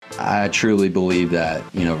I truly believe that,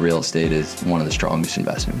 real estate is one of the strongest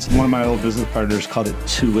investments. One of my old business partners called it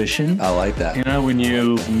tuition. I like that. When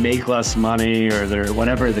you make less money or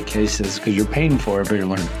whatever the case is, because you're paying for it, but you're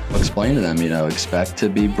learning. Explain to them, expect to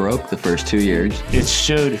be broke the first 2 years. It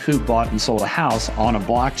showed who bought and sold a house on a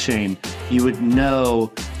blockchain. You would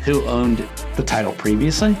know who owned the title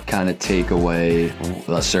previously. Kind of take away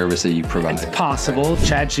the service that you provide. It's possible.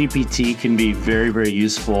 ChatGPT can be very, very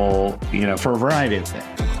useful, for a variety of things.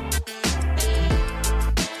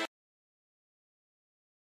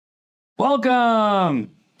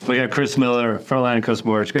 Welcome. We got Chris Miller from Atlantic Coast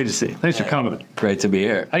Mortgage. Great to see you. Thanks for coming. Great to be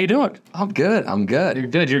here. How you doing? I'm good.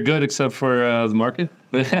 You're good except for the market?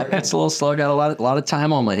 It's a little slow. Got a lot of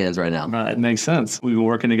time on my hands right now. It makes sense. We've been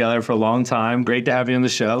working together for a long time. Great to have you on the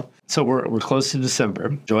show. So we're close to December.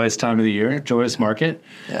 Joyous time of the year. Joyous market.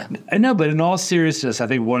 Yeah. I know, but in all seriousness, I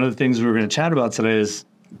think one of the things we're going to chat about today is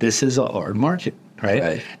this is a hard market,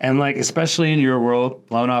 right? And especially in your world,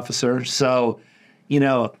 loan officer. So,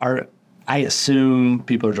 I assume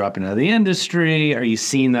people are dropping out of the industry. Are you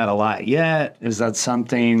seeing that a lot yet? Is that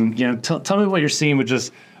something, tell me what you're seeing with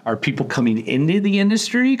just, are people coming into the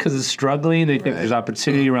industry because it's struggling? They think there's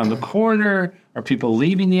opportunity around the corner. Are people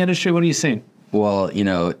leaving the industry? What are you seeing? Well,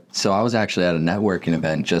 so I was actually at a networking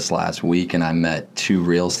event just last week, and I met 2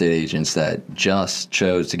 real estate agents that just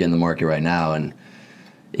chose to get in the market right now. And,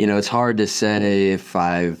 it's hard to say if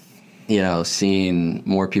I've, seen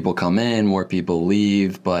more people come in, more people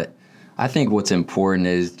leave, but I think what's important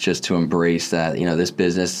is just to embrace that, this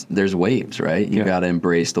business, there's waves, right? You got to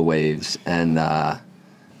embrace the waves. And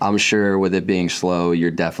I'm sure with it being slow,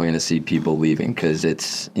 you're definitely going to see people leaving because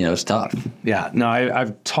it's tough. Yeah. No,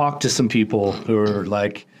 I've talked to some people who are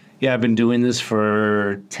like, I've been doing this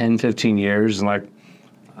for 10, 15 years. And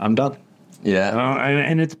I'm done. Yeah.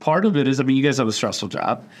 And it's part of it is, you guys have a stressful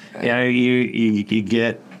job. Right. Yeah. You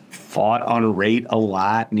get fought on rate a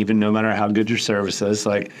lot. And even no matter how good your service is,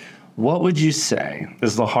 what would you say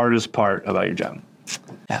is the hardest part about your job?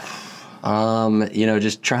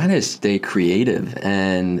 Just trying to stay creative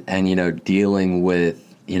and dealing with,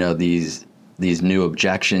 these new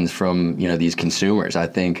objections from, these consumers. I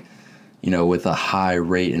think, with a high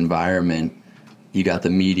rate environment, you got the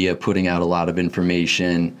media putting out a lot of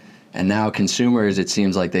information, and now consumers, it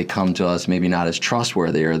seems like they come to us maybe not as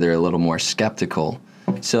trustworthy, or they're a little more skeptical.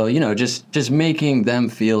 So, just making them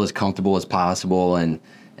feel as comfortable as possible and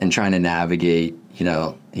trying to navigate,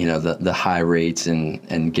 the high rates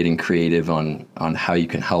and getting creative on how you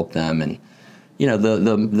can help them. And,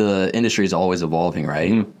 the industry is always evolving,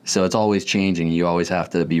 right? Mm-hmm. So it's always changing. You always have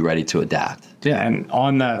to be ready to adapt. Yeah, and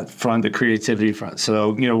on that front, the creativity front.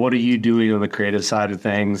 So, what are you doing on the creative side of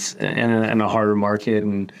things in a harder market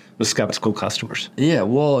and with skeptical customers? Yeah,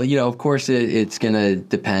 well, of course, it's going to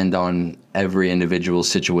depend on every individual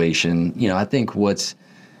situation. I think what's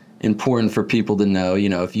important for people to know,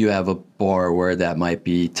 if you have a borrower that might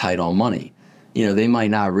be tight on money, they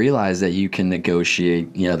might not realize that you can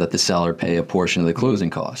negotiate, that the seller pay a portion of the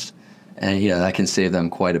closing costs. And, that can save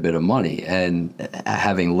them quite a bit of money and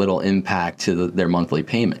having little impact to their monthly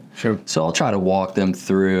payment. Sure. So I'll try to walk them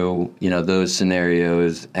through, those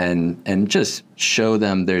scenarios and just show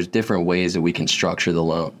them there's different ways that we can structure the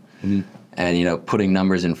loan. Mm-hmm. And, putting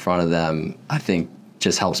numbers in front of them, I think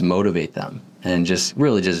just helps motivate them and just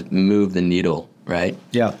really just move the needle, right?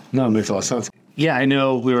 Yeah, no, it makes a lot of sense. Yeah, I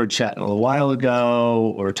know we were chatting a little while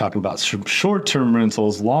ago. We were talking about short-term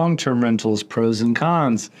rentals, long-term rentals, pros and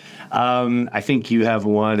cons. I think you have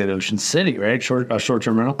one at Ocean City, right?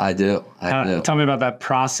 Short-term rental? I do. Tell me about that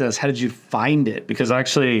process. How did you find it? Because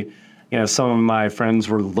actually, some of my friends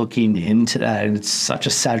were looking into that, and it's such a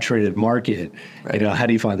saturated market. Right. How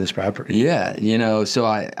do you find this property? Yeah, so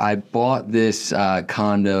I bought this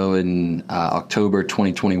condo in October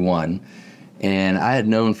 2021. And I had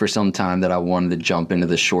known for some time that I wanted to jump into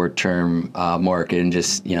the short-term market and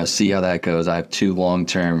just, see how that goes. I have 2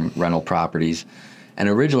 long-term rental properties. And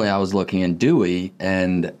originally I was looking in Dewey,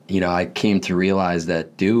 and, I came to realize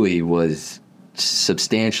that Dewey was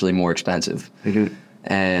substantially more expensive. Mm-hmm.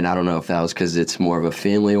 And I don't know if that was because it's more of a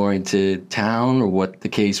family-oriented town or what the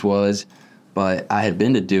case was. But I had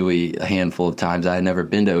been to Dewey a handful of times. I had never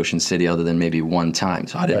been to Ocean City other than maybe one time.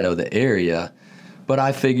 So I didn't know the area. But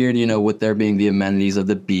I figured, with there being the amenities of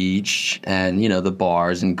the beach and, the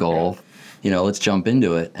bars and golf, let's jump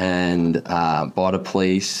into it. And bought a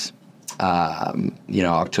place,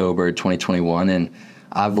 October 2021. And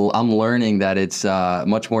I'm learning that it's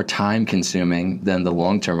much more time consuming than the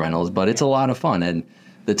long-term rentals, but it's a lot of fun. And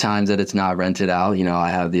the times that it's not rented out, I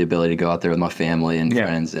have the ability to go out there with my family and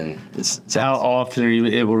friends. And so how often are you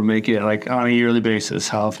able to make it on a yearly basis?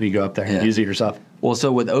 How often do you go up there and use it yourself? Well,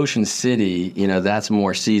 so with Ocean City, that's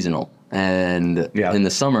more seasonal. And in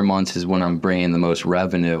the summer months is when I'm bringing the most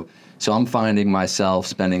revenue. So I'm finding myself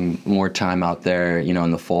spending more time out there,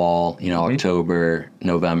 in the fall, October,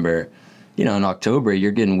 November. In October,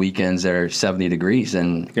 you're getting weekends that are 70 degrees.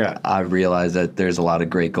 And I've realized that there's a lot of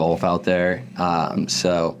great golf out there.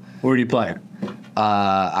 So where do you play?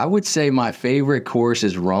 I would say my favorite course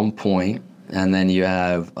is Rum Point. And then you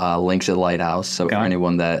have Links at Lighthouse. So for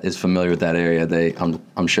anyone that is familiar with that area,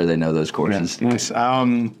 I'm sure they know those courses. Yeah, nice.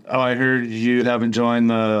 I heard you haven't joined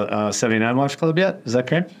the 79 Watch Club yet. Is that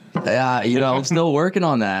correct? Yeah, I'm still working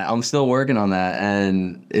on that.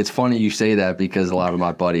 And it's funny you say that because a lot of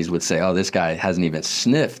my buddies would say, oh, this guy hasn't even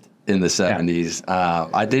sniffed in the 70s.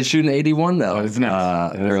 I did shoot an 81, though,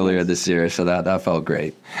 earlier this year. So that felt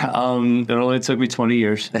great. It only took me 20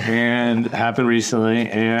 years and it happened recently.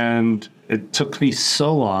 And it took me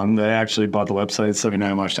so long that I actually bought the website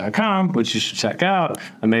 79watch.com, which you should check out.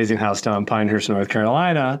 Amazing house down in Pinehurst, North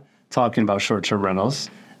Carolina, talking about short-term rentals.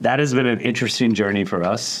 That has been an interesting journey for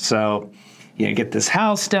us. So, get this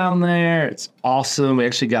house down there. It's awesome. We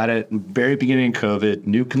actually got it in the very beginning of COVID,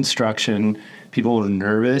 new construction. People were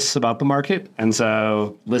nervous about the market. And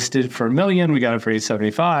so listed for $1 million, we got it for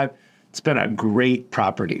 $875. It's been a great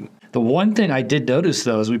property. The one thing I did notice,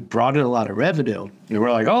 though, is we brought in a lot of revenue. And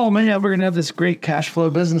we're like, oh, man, we're going to have this great cash flow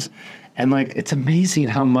business. And, it's amazing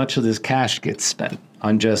how much of this cash gets spent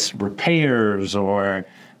on just repairs or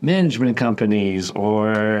management companies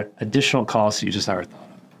or additional costs you just never thought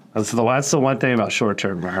of. That's the one thing about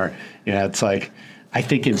short-term. It's like, I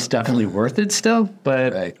think it's definitely worth it still,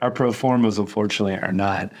 but our pro formas, unfortunately, are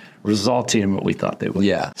not resulting in what we thought they would.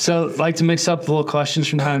 Yeah. So I'd like to mix up the little questions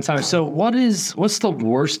from time to time. So what's the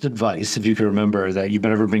worst advice, if you can remember, that you've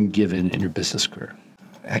ever been given in your business career?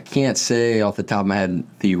 I can't say off the top of my head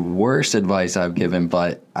the worst advice I've given,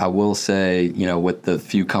 but I will say, with the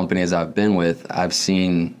few companies I've been with, I've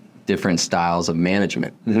seen different styles of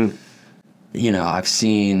management. Mm-hmm. I've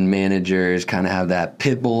seen managers kind of have that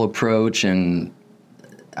pit bull approach, and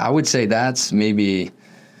I would say that's maybe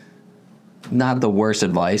not the worst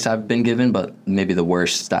advice I've been given, but maybe the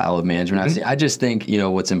worst style of management. Mm-hmm. I just think,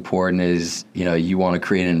 what's important is, you want to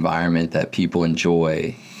create an environment that people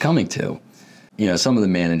enjoy coming to. Some of the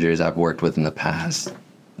managers I've worked with in the past,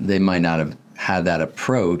 they might not have had that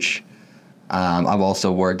approach. I've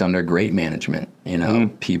also worked under great management,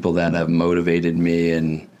 people that have motivated me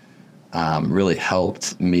and really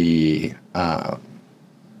helped me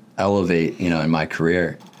elevate, in my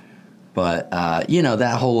career. But,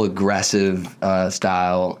 that whole aggressive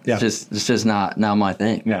style, it's just not my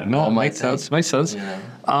thing. Yeah, no, it makes sense.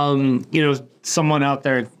 Yeah. Someone out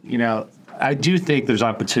there, I do think there's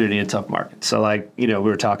opportunity in tough markets. So we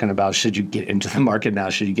were talking about, should you get into the market now?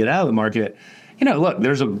 Should you get out of the market? Look,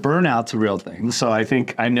 there's a burnout's a real thing. So I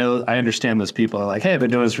understand those people are like, hey, I've been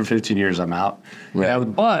doing this for 15 years, I'm out. Right.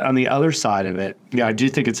 But on the other side of it, I do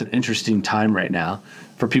think it's an interesting time right now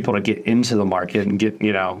for people to get into the market and get,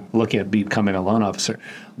 looking at becoming a loan officer.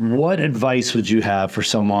 What advice would you have for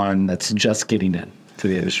someone that's just getting in to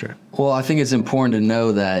the industry? Well, I think it's important to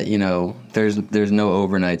know that, there's no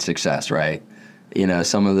overnight success, right?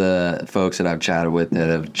 Some of the folks that I've chatted with that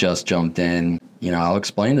have just jumped in, I'll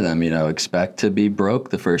explain to them, expect to be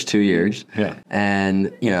broke the first 2 years. Yeah.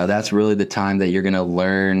 And, that's really the time that you're going to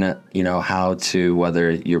learn, how to,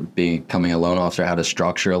 whether you're becoming a loan officer, how to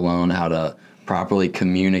structure a loan, how to properly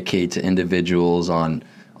communicate to individuals on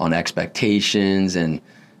expectations and,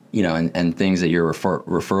 and things that your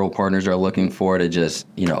referral partners are looking for to just,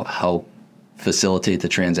 help facilitate the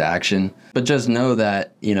transaction. But just know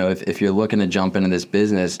that, if you're looking to jump into this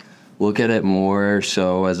business, look at it more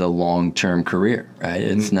so as a long-term career, right?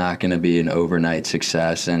 Mm-hmm. It's not going to be an overnight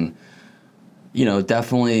success. And,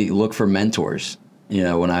 definitely look for mentors.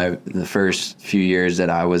 The first few years that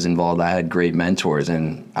I was involved, I had great mentors.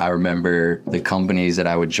 And I remember the companies that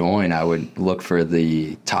I would join, I would look for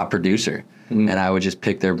the top producer. Mm-hmm. And I would just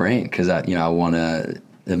pick their brain because, I want to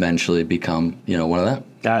eventually become, one of them.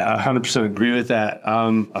 I 100% agree with that.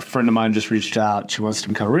 A friend of mine just reached out. She wants to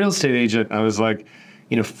become a real estate agent. I was like,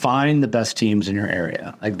 find the best teams in your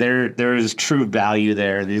area. There is true value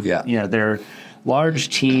there. They're large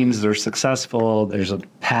teams. They're successful. There's a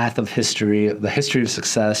path of history, the history of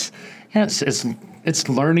success. It's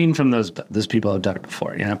learning from those people who've done it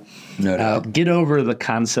before. No doubt. Get over the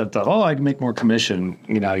concept of I can make more commission.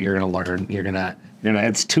 You're going to learn. You're going to.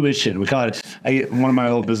 It's tuition. We call it. One of my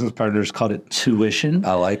old business partners called it tuition.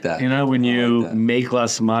 I like that. When you make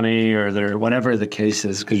less money or whatever the case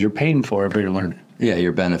is, because you're paying for it, but you're learning. Yeah,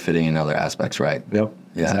 you're benefiting in other aspects, right? Yep.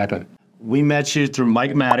 Yeah. Exactly. we met you through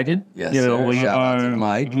Mike Madigan. Yes, sir. Shout out to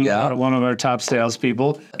Mike. Yeah, one of our top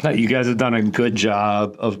salespeople. You guys have done a good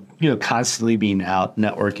job of constantly being out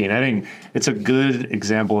networking. I think it's a good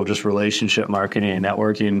example of just relationship marketing and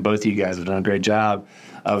networking. Both of you guys have done a great job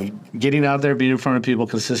of getting out there, being in front of people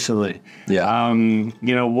consistently. Yeah.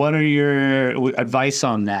 What are your advice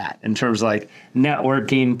on that in terms of like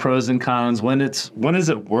networking, pros and cons? When is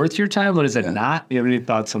it worth your time? When is it not? Do you have any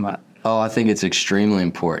thoughts on that? Oh, I think it's extremely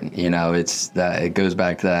important. It's that it goes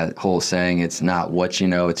back to that whole saying, it's not what you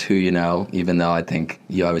know, it's who you know, even though I think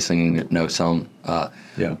you obviously know some.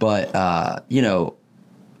 But, and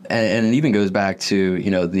it even goes back to,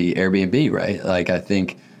 the Airbnb, right? Like, I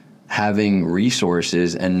think having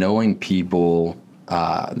resources and knowing people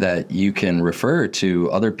that you can refer to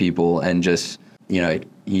other people and just,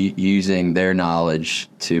 using their knowledge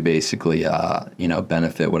to basically,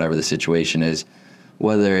 benefit whatever the situation is.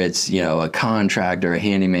 Whether it's, a contractor, a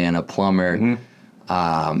handyman, a plumber,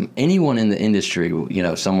 anyone in the industry,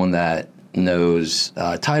 someone that knows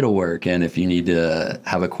title work. And if you need to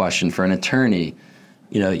have a question for an attorney,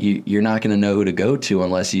 you're not going to know who to go to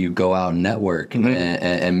unless you go out and network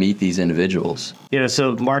and meet these individuals.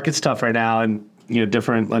 So the market's tough right now, and,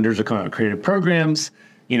 different lenders are coming out with creative programs.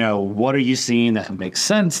 What are you seeing that makes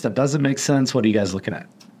sense, that doesn't make sense? What are you guys looking at?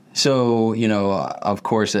 So, of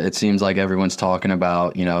course, it seems like everyone's talking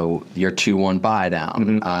about, your 2-1 buy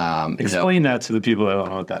down. Explain that to the people that don't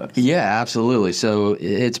know what that is. Yeah, absolutely. So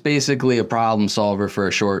it's basically a problem solver for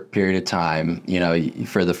a short period of time.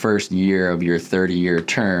 For the first year of your 30-year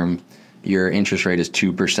term, your interest rate is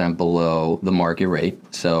 2% below the market rate.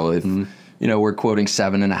 So if, we're quoting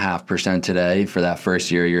 7.5% today, for that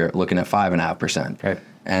first year, you're looking at 5.5%. Right.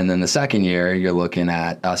 And then the second year, you're looking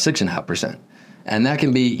at 6.5%. And that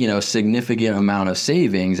can be, a significant amount of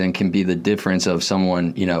savings, and can be the difference of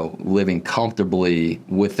someone, living comfortably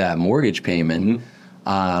with that mortgage payment.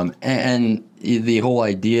 And the whole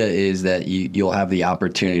idea is that you'll have the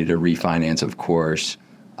opportunity to refinance, of course,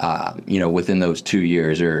 within those 2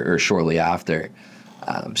 years or shortly after.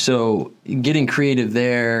 So getting creative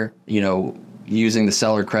there, using the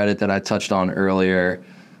seller credit that I touched on earlier,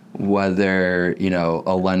 whether,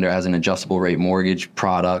 a lender has an adjustable rate mortgage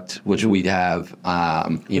product, which we have,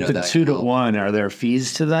 the 2-to-1, are there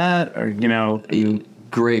fees to that? Or,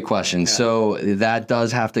 Great question. Yeah. So that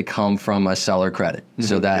does have to come from a seller credit.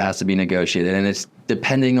 So that has to be negotiated. And it's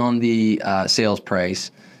depending on the sales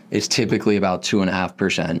price, it's typically about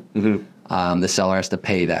 2.5%. The seller has to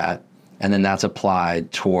pay that. And then that's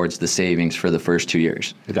applied towards the savings for the first 2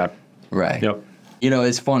 years. Okay. Right. Yep.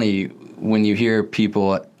 It's funny when you hear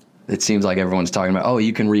people, it seems like everyone's talking about,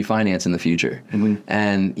 you can refinance in the future.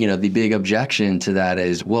 And, the big objection to that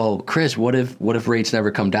is, well, Chris, what if rates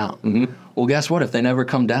never come down? Well, guess what? If they never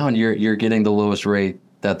come down, you're getting the lowest rate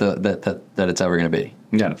that it's ever going to be.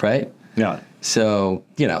 Yeah. Right? Yeah. So,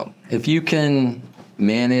 if you can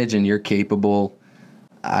manage and you're capable,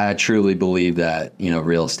 I truly believe that,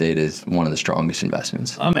 real estate is one of the strongest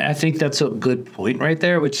investments. I think that's a good point right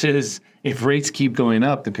there, which is, if rates keep going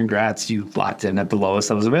up, then congrats, you locked in at the lowest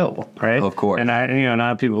that was available, right? Of course. And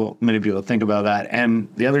many people think about that. And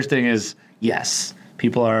the other thing is, yes,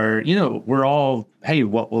 people are, we're all, hey,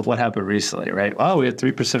 what happened recently, right? Oh, we had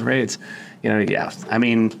 3% rates. Yeah. I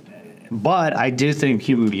mean, but I do think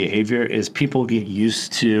human behavior is people get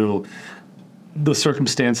used to the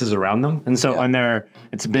circumstances around them. And so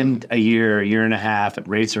it's been a year and a half, and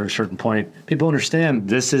rates are at a certain point. People understand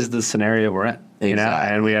this is the scenario we're in.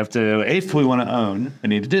 Exactly. And we have to, if we want to own, we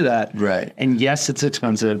need to do that. Right. And yes, it's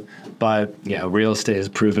expensive, but real estate has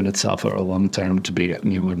proven itself over a long term to be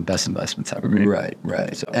one of the best investments ever made.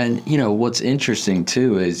 Right. So. And, what's interesting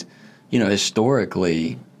too is,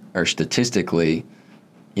 historically or statistically,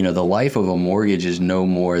 the life of a mortgage is no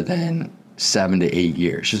more than 7 to 8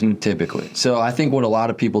 years, typically. So I think what a lot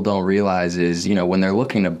of people don't realize is, when they're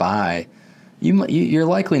looking to buy, you're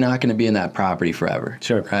likely not going to be in that property forever.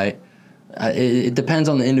 Sure. Right? It depends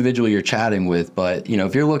on the individual you're chatting with, but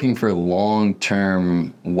if you're looking for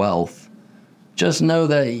long-term wealth, just know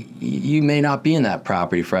that you may not be in that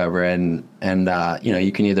property forever, and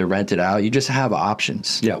you can either rent it out. You just have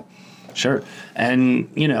options. Yeah, sure. And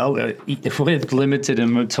if we have limited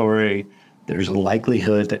inventory, there's a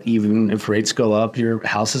likelihood that even if rates go up, your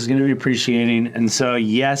house is going to be appreciating. And so,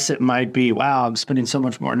 yes, it might be, wow, I'm spending so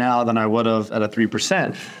much more now than I would have at a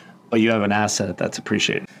 3%, but you have an asset that's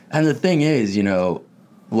appreciating. And the thing is,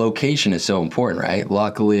 location is so important, right?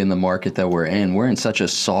 Luckily, in the market that we're in such a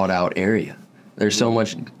sought-out area. There's so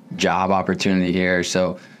much job opportunity here.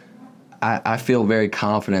 So I feel very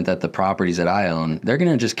confident that the properties that I own, they're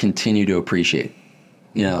going to just continue to appreciate.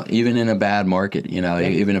 even in a bad market,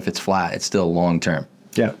 even if it's flat, it's still long term.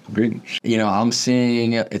 Yeah, agreed. I'm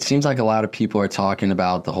seeing, it seems like a lot of people are talking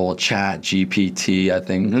about the whole chat GPT, I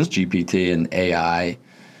think it's GPT and AI.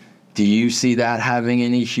 Do you see that having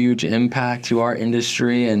any huge impact to our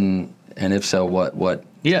industry? And if so, what?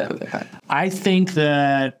 Yeah, I think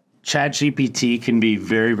that ChatGPT can be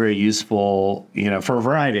very, very useful, for a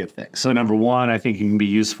variety of things. So number one, I think it can be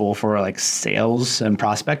useful for like sales and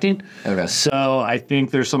prospecting. Okay. So I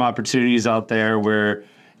think there's some opportunities out there where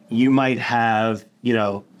you might have,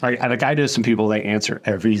 like I know some people, they answer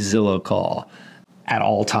every Zillow call at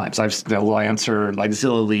all times. They'll answer like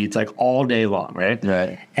Zillow leads like all day long, right?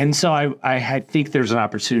 Right. And so I think there's an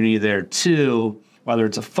opportunity there too, whether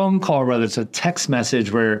it's a phone call, whether it's a text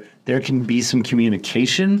message, where there can be some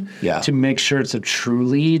communication to make sure it's a true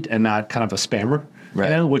lead and not kind of a spammer.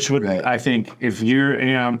 Right. Which would, I think, if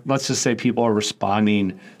you're, let's just say people are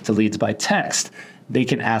responding to leads by text, they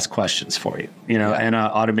can ask questions for you, in an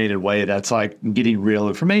automated way that's like getting real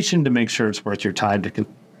information to make sure it's worth your time to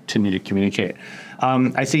continue to communicate.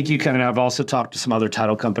 I think I've also talked to some other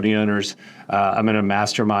title company owners. I'm in a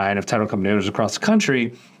mastermind of title company owners across the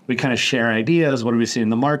country. We kind of share ideas. What do we see in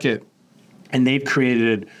the market? And they've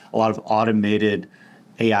created a lot of automated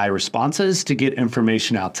AI responses to get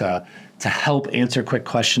information out to help answer quick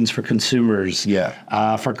questions for consumers,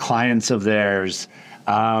 for clients of theirs.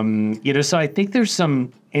 So I think there's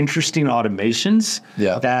some interesting automations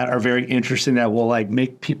that are very interesting that will like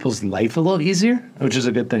make people's life a little easier, which is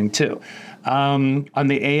a good thing too. On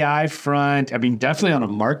the AI front, definitely on a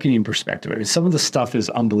marketing perspective, some of the stuff is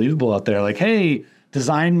unbelievable out there. Like, hey,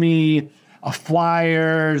 design me a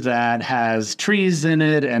flyer that has trees in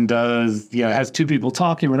it and does, has two people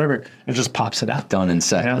talking, whatever. It just pops it out. Done in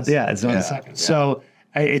seconds. It's done in seconds. Yeah. So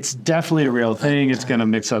it's definitely a real thing. It's going to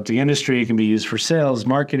mix up the industry. It can be used for sales,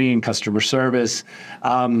 marketing, customer service.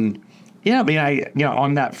 On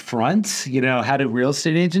that front, how do real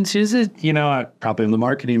estate agents use it? Probably on the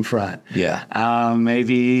marketing front. Yeah.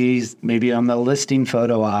 Maybe on the listing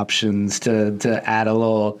photo options to add a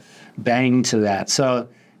little bang to that. So,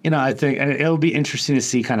 I think it'll be interesting to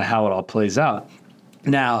see kind of how it all plays out.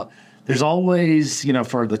 Now, there's always,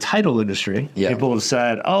 for the title industry, people have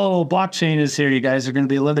said, oh, blockchain is here. You guys are going to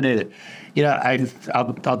be eliminated.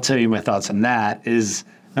 I'll tell you my thoughts on that is,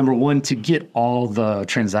 number one, to get all the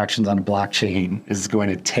transactions on a blockchain is going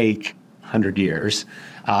to take 100 years.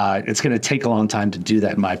 It's going to take a long time to do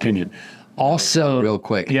that, in my opinion. Also, real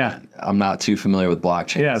quick, I'm not too familiar with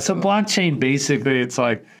blockchain. Yeah, so blockchain, basically, it's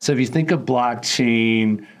like, so if you think of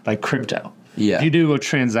blockchain like crypto, if you do a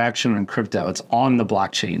transaction on crypto, it's on the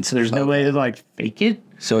blockchain. So there's no way to like fake it.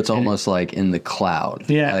 So it's almost like in the cloud.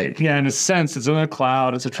 Yeah, in a sense, it's in the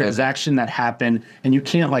cloud. It's a transaction that happened, and you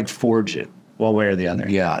can't like forge it one way or the other.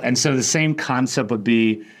 Yeah. And so the same concept would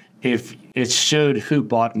be if it showed who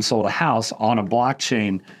bought and sold a house on a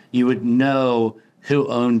blockchain, you would know who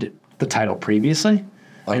owned the title previously.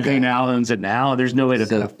 And who now owns it now. There's no way to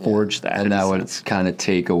kind of forge that. And that would kind of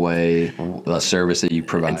take away the service that you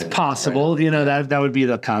provide. It's possible. That would be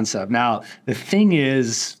the concept. Now, the thing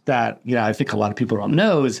is that, I think a lot of people don't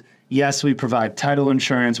know is, yes, we provide title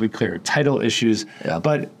insurance, we clear title issues,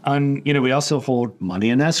 but we also hold money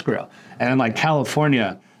in escrow. And in like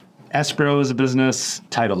California, escrow is a business,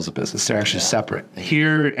 title is a business. They're actually separate.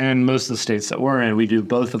 Here and most of the states that we're in, we do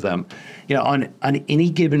both of them. On any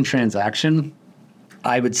given transaction,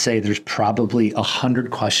 I would say there's probably 100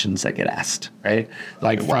 questions that get asked, right?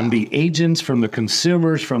 Like from the agents, from the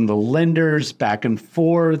consumers, from the lenders, back and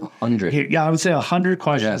forth. 100. Yeah, I would say 100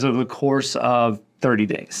 questions over the course of 30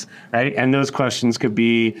 days, right? And those questions could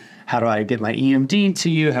be, how do I get my EMD to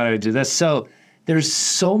you? How do I do this? So there's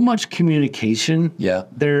so much communication. Yeah.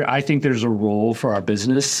 I think there's a role for our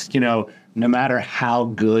business, no matter how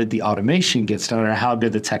good the automation gets, no matter how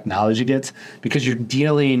good the technology gets, because you're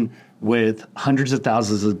dealing with hundreds of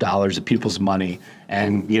thousands of dollars of people's money.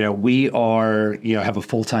 And, we have a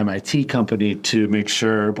full-time IT company to make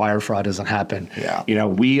sure wire fraud doesn't happen. Yeah.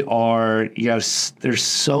 We are, there's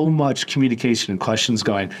so much communication and questions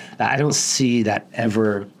going that I don't see that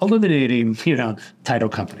ever eliminating, title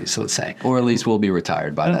companies, let's say. Or at least we'll be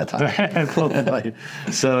retired by that time.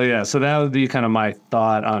 So that would be kind of my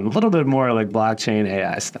thought on a little bit more like blockchain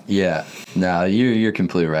AI stuff. Yeah. No, you're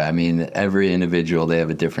completely right. Every individual, they have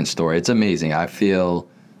a different story. It's amazing. I feel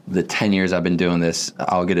the 10 years I've been doing this,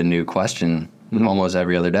 I'll get a new question almost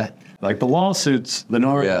every other day. Like the lawsuits, the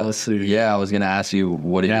NAR lawsuit. Yeah, I was going to ask you,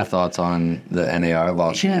 what are your thoughts on the NAR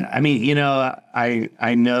lawsuit? Yeah,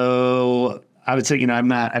 I know, I would say,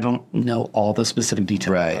 I don't know all the specific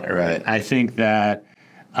details. Right. I think that,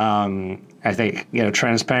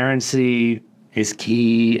 transparency is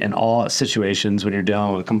key in all situations when you're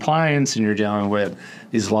dealing with compliance and you're dealing with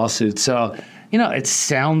these lawsuits. So, it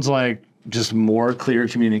sounds like just more clear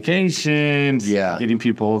communications, getting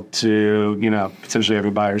people to, potentially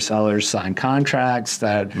every buyer seller sign contracts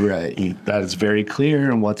that is very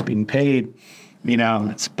clear and what's being paid.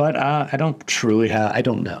 But I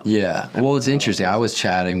don't know. Yeah. Well, it's interesting. I was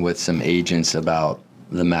chatting with some agents about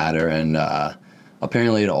the matter, and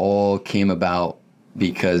apparently it all came about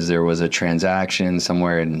because there was a transaction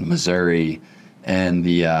somewhere in Missouri, and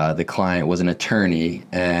the client was an attorney,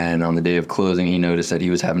 and on the day of closing, he noticed that he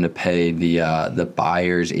was having to pay the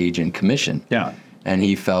buyer's agent commission. Yeah. And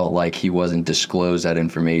he felt like he wasn't disclosed that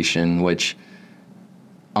information, which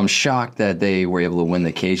I'm shocked that they were able to win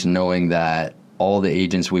the case, knowing that all the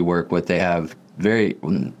agents we work with, they have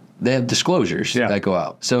disclosures that go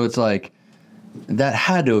out. So it's like, that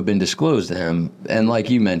had to have been disclosed to him. And like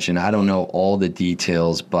you mentioned, I don't know all the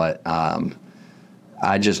details, but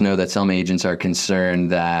I just know that some agents are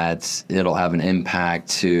concerned that it'll have an impact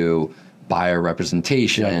to buyer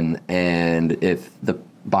representation, and if the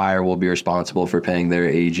buyer will be responsible for paying their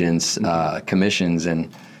agents commissions. And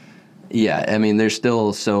I mean, there's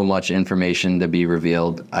still so much information to be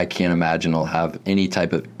revealed. I can't imagine it'll have any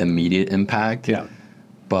type of immediate impact. Yeah.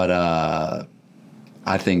 But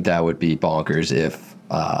I think that would be bonkers if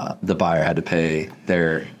the buyer had to pay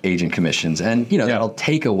their agent commissions. And, that'll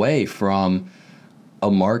take away from a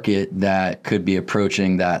market that could be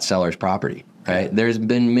approaching that seller's property, right? There's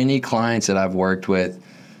been many clients that I've worked with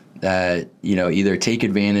that, either take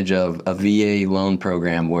advantage of a VA loan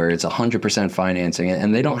program where it's 100% financing,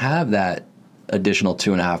 and they don't have that additional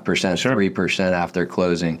 2.5%, 3% after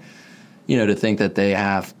closing, to think that they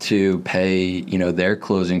have to pay, their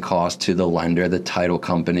closing costs to the lender, the title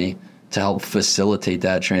company, to help facilitate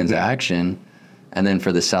that transaction. And then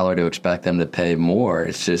for the seller to expect them to pay more,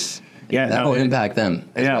 it's just... that will impact them.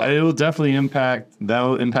 It will definitely impact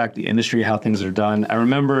the industry, how things are done. I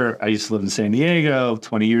remember I used to live in San Diego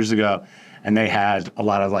 20 years ago, and they had a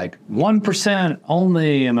lot of 1%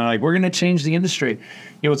 only, and they're like, we're going to change the industry.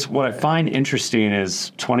 What I find interesting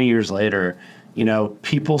is 20 years later,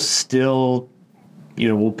 people still,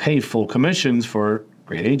 will pay full commissions for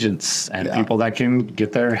great agents and people that can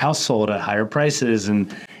get their house sold at higher prices.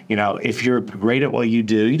 And if you're great at what you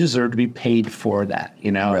do, you deserve to be paid for that,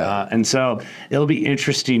 and so it'll be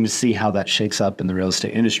interesting to see how that shakes up in the real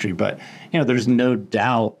estate industry. But, there's no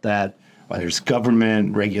doubt that while there's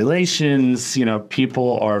government regulations,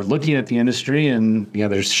 people are looking at the industry, and,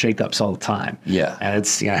 there's shakeups all the time. Yeah. And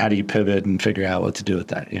it's, how do you pivot and figure out what to do with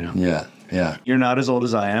that, Yeah. Yeah. You're not as old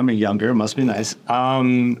as I am, or younger. Must be nice.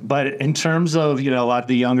 But in terms of, a lot of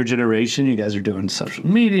the younger generation, you guys are doing social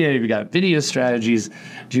media. You've got video strategies.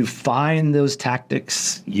 Do you find those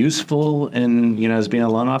tactics useful in, as being a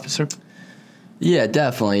loan officer? Yeah,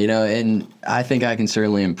 definitely. And I think I can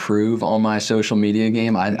certainly improve on my social media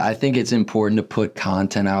game. I think it's important to put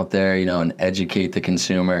content out there, and educate the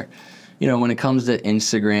consumer. When it comes to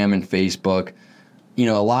Instagram and Facebook,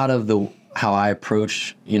 a lot of how I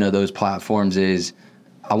approach, those platforms is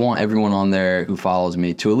I want everyone on there who follows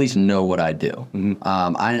me to at least know what I do. Mm-hmm.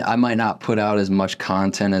 I might not put out as much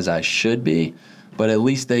content as I should be, but at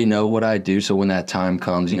least they know what I do. So when that time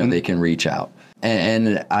comes, they can reach out.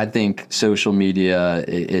 And I think social media,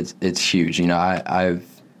 it's huge. I've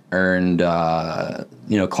earned,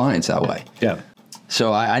 clients that way. Yeah.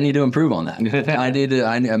 So I need to improve on that.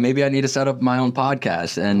 Maybe I need to set up my own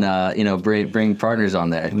podcast and bring partners on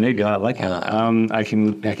there. Maybe I like it. I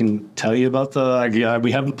can tell you about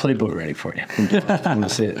we have a playbook ready for you. I want to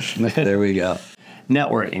see it. There we go.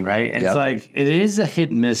 Networking, right? It's it is a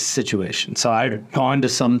hit and miss situation. So I've gone to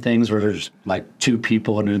some things where there's 2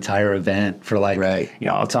 people in an entire event for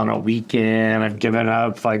it's on a weekend. I've given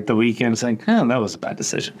up the weekend saying, that was a bad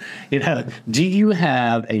decision. Do you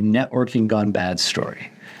have a networking gone bad story?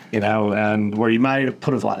 And where you might have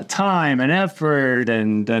put a lot of time and effort,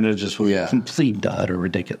 and then it just was a complete dud or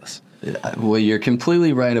ridiculous. Well, you're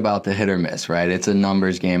completely right about the hit or miss, right? It's a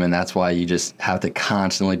numbers game, and that's why you just have to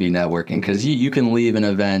constantly be networking, because you can leave an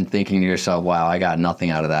event thinking to yourself, wow, I got nothing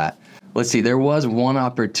out of that. Let's see, there was one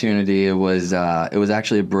opportunity. It was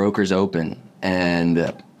actually a broker's open,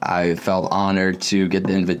 and I felt honored to get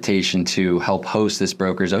the invitation to help host this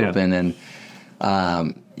broker's open. And,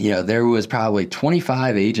 there was probably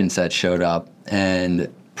 25 agents that showed up,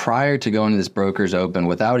 and prior to going to this broker's open,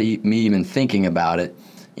 without me even thinking about it,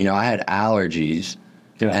 I had allergies,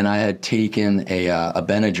 and I had taken a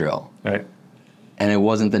Benadryl. Right. And it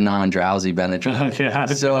wasn't the non-drowsy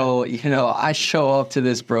Benadryl. So, I show up to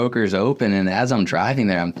this broker's open, and as I'm driving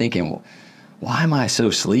there, I'm thinking, well, why am I so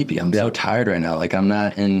sleepy? I'm so tired right now. I'm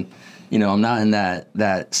not in, I'm not in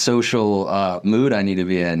that social mood I need to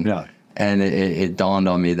be in. Yeah. And it dawned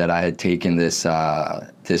on me that I had taken this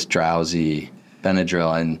drowsy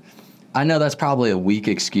Benadryl, and I know that's probably a weak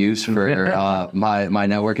excuse for my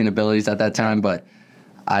networking abilities at that time, but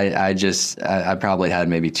I probably had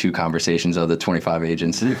maybe 2 conversations of the 25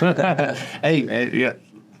 agents. Hey, yeah.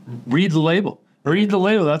 Read the label.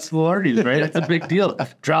 That's the lardies, right? That's a big deal.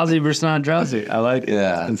 Drowsy versus non-drowsy. I like it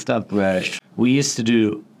and stuff. Right. We used to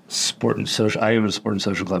do sport and social. I am a sport and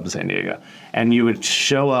social club in San Diego, and you would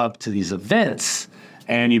show up to these events,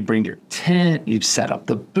 and you'd bring your tent, you'd set up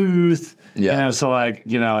the booth. Yeah. So like,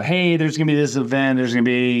 hey, there's gonna be this event. There's gonna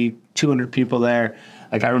be 200 people there.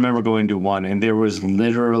 Like I remember going to one, and there was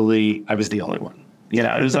literally I was the only one.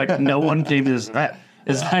 It was like no one came to this event.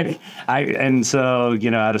 It's like and so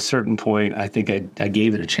at a certain point, I think I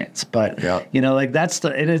gave it a chance. But like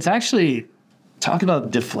and it's actually. Talk about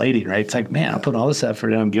deflating, right? It's like, man, I put all this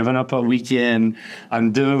effort in. I'm giving up a weekend.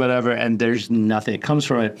 I'm doing whatever, and there's nothing that comes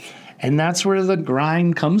from it. And that's where the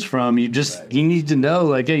grind comes from. You need to know,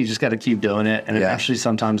 like, hey, you just got to keep doing it. And actually,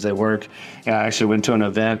 sometimes they work. I actually went to an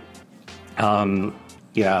event, and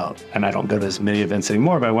I don't go to as many events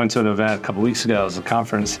anymore, but I went to an event a couple weeks ago. It was a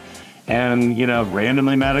conference, and,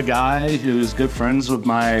 randomly met a guy who's good friends with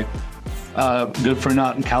my good friend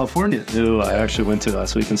out in California, who I actually went to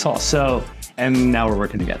last week and saw. So, and now we're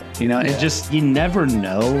working together. It just, you never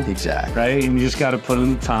know. Exactly. Right? And you just got to put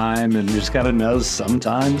in the time, and you just got to know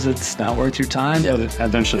sometimes it's not worth your time, but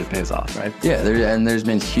eventually it pays off, right? Yeah, there's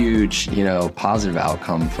been huge, positive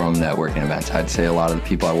outcome from networking events. I'd say a lot of the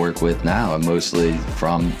people I work with now are mostly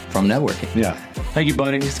from networking. Yeah. Thank you,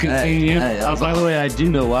 buddy. It's good seeing you. By the way, I do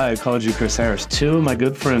know why I called you Chris Harris. 2 of my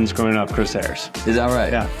good friends growing up, Chris Harris. Is that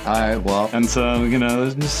right? Yeah. All right, well. And so,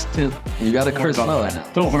 just... You got a Chris Lowe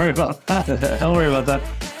now. Don't worry about that. Don't worry about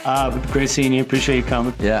that. Great seeing you. Appreciate you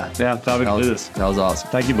coming. Yeah. Yeah, thought we could do this. That was awesome.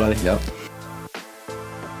 Thank you, buddy. Yep.